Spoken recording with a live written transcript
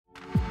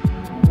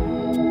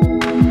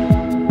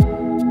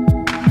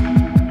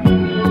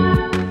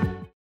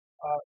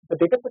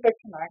Data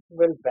Protection Act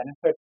will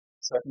benefit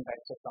certain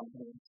types of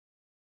companies,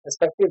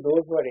 especially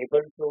those who are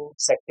able to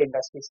set the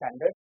industry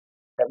standard,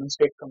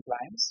 demonstrate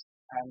compliance,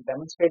 and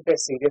demonstrate their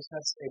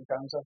seriousness in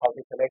terms of how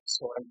they collect,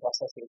 store, and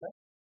process data.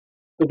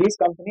 To these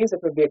companies,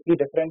 it will be a key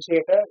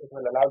differentiator. It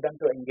will allow them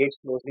to engage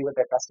closely with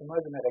their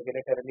customers in a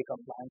regulatorily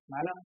compliant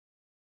manner.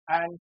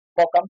 And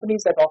for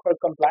companies that offer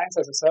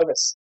compliance as a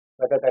service,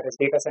 whether that is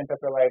data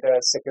center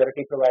providers,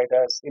 security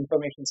providers,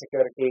 information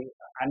security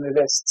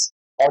analysts,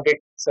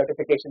 audit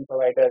certification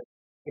providers,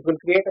 it will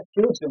create a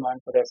huge demand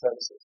for their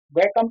services.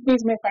 Where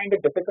companies may find it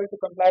difficult to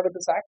comply with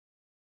this act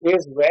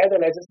is where the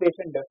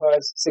legislation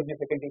differs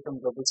significantly from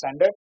global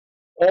standard,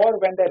 or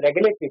when the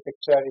regulatory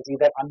picture is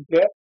either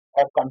unclear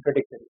or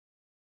contradictory.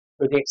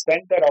 To the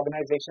extent that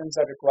organizations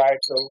are required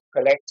to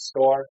collect,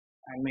 store,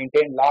 and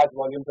maintain large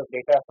volumes of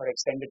data for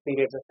extended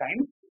periods of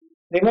time,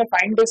 they may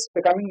find this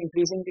becoming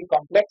increasingly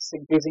complex,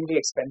 increasingly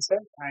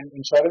expensive, and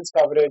insurance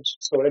coverage,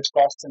 storage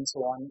costs, and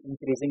so on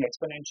increasing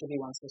exponentially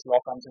once this law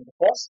comes into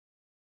force.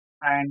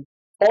 And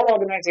for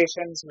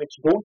organizations which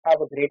don't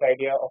have a great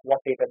idea of what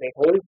data they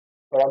hold,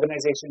 for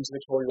organizations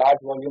which hold large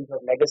volumes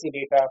of legacy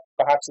data,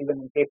 perhaps even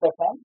in paper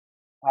form,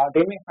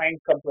 they may find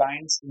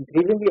compliance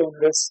increasingly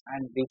onerous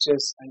and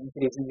breaches an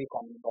increasingly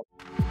common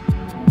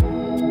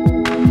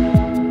problem.